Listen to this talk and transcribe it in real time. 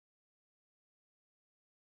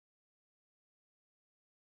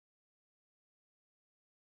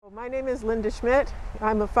My name is Linda Schmidt.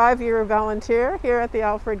 I'm a 5-year volunteer here at the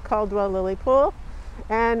Alfred Caldwell Lily Pool,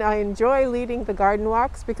 and I enjoy leading the garden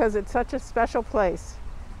walks because it's such a special place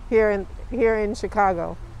here in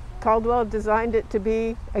Chicago. Caldwell designed it to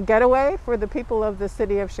be a getaway for the people of the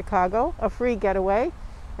city of Chicago, a free getaway,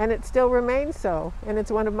 and it still remains so, and it's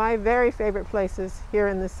one of my very favorite places here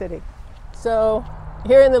in the city. So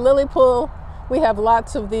here in the Lily Pool, we have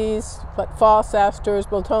lots of these false asters,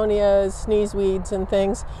 boltonias, sneezeweeds and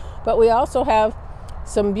things, but we also have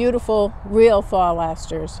some beautiful real fall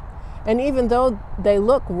asters. And even though they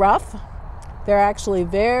look rough, they're actually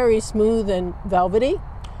very smooth and velvety,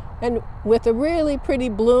 and with a really pretty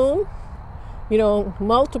bloom,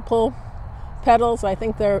 multiple petals. I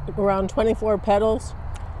think there are around 24 petals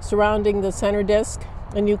surrounding the center disc,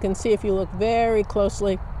 and you can see if you look very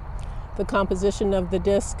closely the composition of the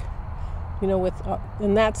disc.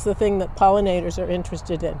 And that's the thing that pollinators are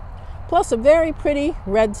interested in. Plus a very pretty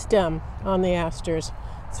red stem on the asters.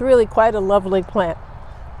 It's really quite a lovely plant,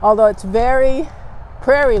 although it's very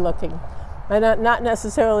prairie looking. I'm not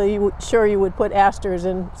necessarily sure you would put asters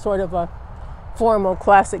in sort of a formal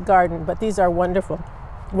classic garden, but these are wonderful,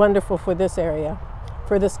 wonderful for this area,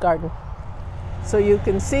 for this garden. So you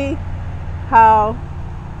can see how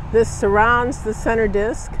this surrounds the center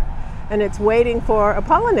disc, and it's waiting for a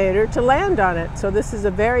pollinator to land on it. So this is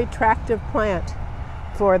a very attractive plant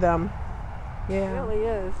for them. Yeah, it really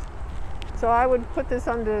is. So I would put this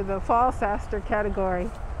under the false aster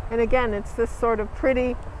category. And again, it's this sort of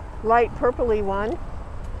pretty light purpley one.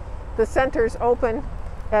 The center's open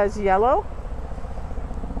as yellow.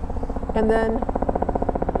 And then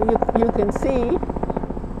you can see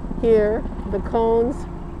here the cones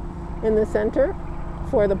in the center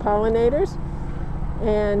for the pollinators.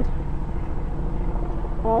 And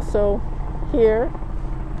also here,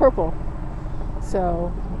 purple.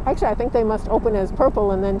 So actually I think they must open as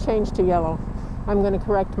purple and then change to yellow. I'm going to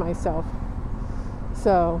correct myself.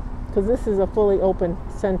 So, because this is a fully open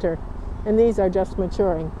center and these are just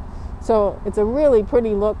maturing. So it's a really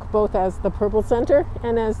pretty look both as the purple center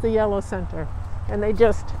and as the yellow center. And they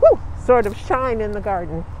just sort of shine in the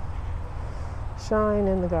garden. Shine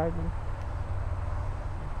in the garden.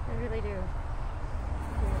 They really do.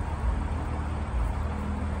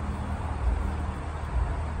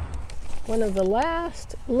 One of the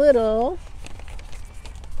last little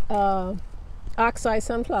oxeye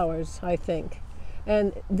sunflowers, I think.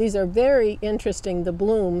 And these are very interesting, the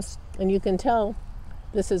blooms, and you can tell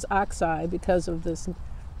this is oxeye because of this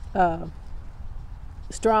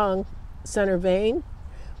strong center vein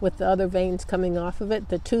with the other veins coming off of it,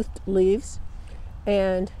 the toothed leaves.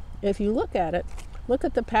 And if you look at it, look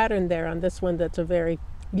at the pattern there on this one that's a very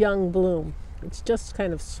young bloom. It's just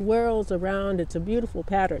kind of swirls around. It's a beautiful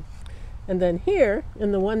pattern. And then here,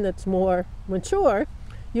 in the one that's more mature,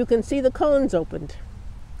 you can see the cones opened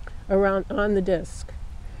around on the disc.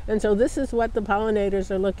 And so this is what the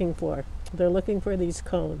pollinators are looking for. They're looking for these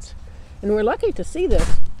cones. And we're lucky to see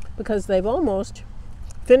this because they've almost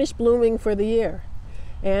finished blooming for the year.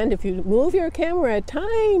 And if you move your camera a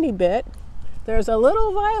tiny bit, there's a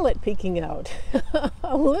little violet peeking out.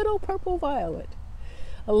 A little purple violet.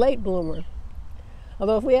 A late bloomer.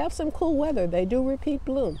 Although if we have some cool weather, they do repeat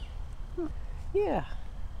bloom. Yeah,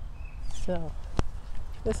 so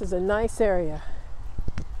this is a nice area,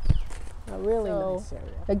 a really nice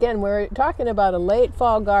area. Again, we're talking about a late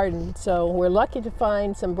fall garden, so we're lucky to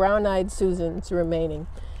find some brown-eyed Susans remaining.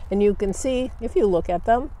 And you can see, if you look at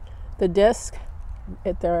them, the disc,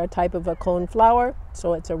 they're a type of a cone flower,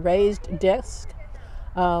 so it's a raised disc,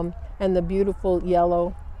 and the beautiful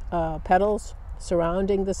yellow petals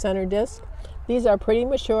surrounding the center disc. These are pretty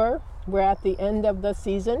mature. We're at the end of the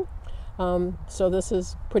season. So this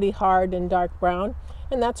is pretty hard and dark brown,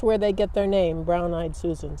 and that's where they get their name, brown-eyed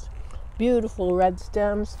Susans. Beautiful red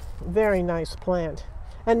stems, very nice plant,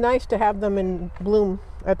 and nice to have them in bloom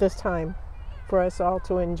at this time for us all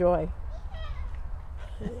to enjoy.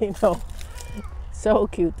 So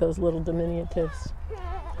cute, those little diminutives.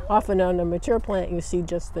 Often on a mature plant you see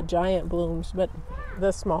just the giant blooms, but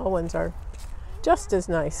the small ones are just as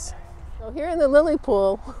nice. So here in the lily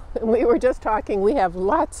pool, we were just talking, we have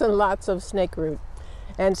lots and lots of snakeroot.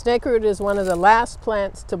 And snakeroot is one of the last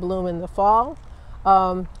plants to bloom in the fall.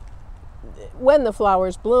 When the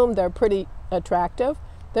flowers bloom, they're pretty attractive.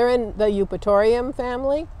 They're in the Eupatorium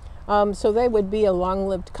family, so they would be a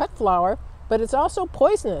long-lived cut flower, but it's also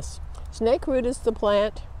poisonous. Snakeroot is the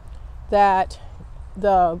plant that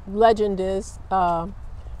the legend is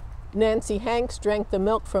Nancy Hanks drank the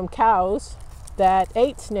milk from cows that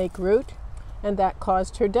ate snakeroot, and that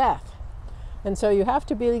caused her death. And so you have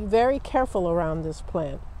to be very careful around this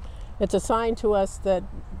plant. It's a sign to us that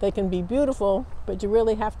they can be beautiful, but you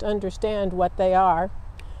really have to understand what they are,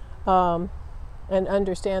 and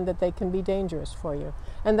understand that they can be dangerous for you.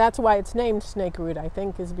 And that's why it's named snakeroot, I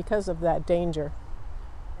think, is because of that danger.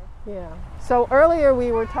 Yeah. So earlier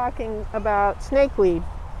we were talking about snakeweed,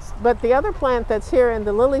 but the other plant that's here in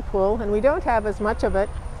the lily pool, and we don't have as much of it,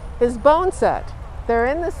 is boneset. They're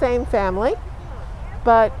in the same family,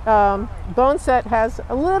 but boneset has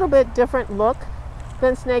a little bit different look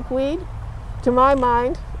than snakeweed. To my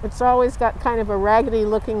mind, it's always got kind of a raggedy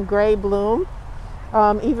looking gray bloom.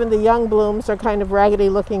 Even the young blooms are kind of raggedy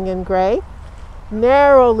looking and gray.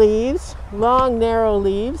 Narrow leaves, long narrow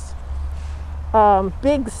leaves,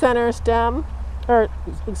 big center stem,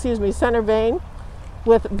 center vein,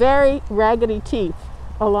 with very raggedy teeth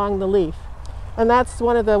along the leaf. And that's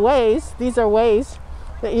one of the ways, these are ways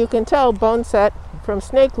that you can tell boneset from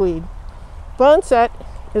snakeweed. Boneset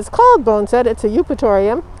is called boneset, it's a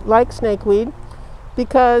eupatorium, like snakeweed,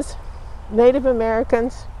 because Native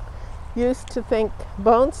Americans used to think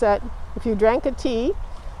boneset, if you drank a tea,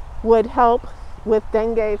 would help with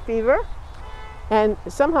dengue fever. And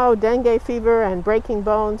somehow dengue fever and breaking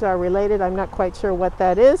bones are related. I'm not quite sure what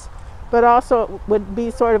that is, but also it would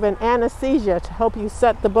be sort of an anesthesia to help you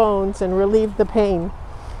set the bones and relieve the pain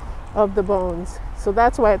of the bones. So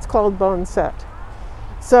that's why it's called boneset.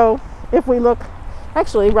 So if we look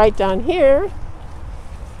actually right down here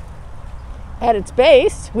at its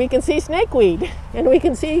base, we can see snakeweed, and we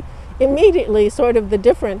can see immediately sort of the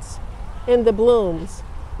difference in the blooms.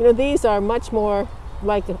 You know, these are much more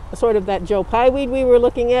like sort of that Joe Pye weed we were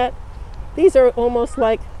looking at. These are almost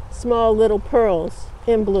like small little pearls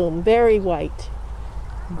in bloom, very white,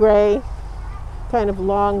 gray, kind of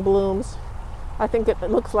long blooms. I think it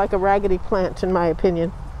looks like a raggedy plant, in my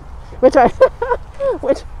opinion, which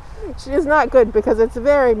is not good, because it's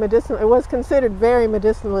very medicinal. It was considered very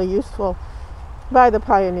medicinally useful by the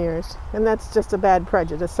pioneers, and that's just a bad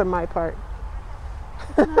prejudice on my part.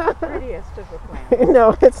 It's not the prettiest of the plants.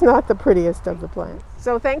 No, it's not the prettiest of the plants.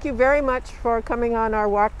 So thank you very much for coming on our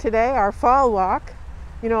walk today, our fall walk.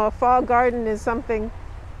 You know, a fall garden is something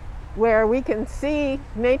where we can see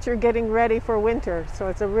nature getting ready for winter. So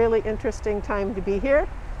it's a really interesting time to be here.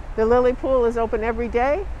 The lily pool is open every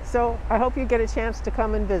day, so I hope you get a chance to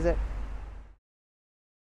come and visit.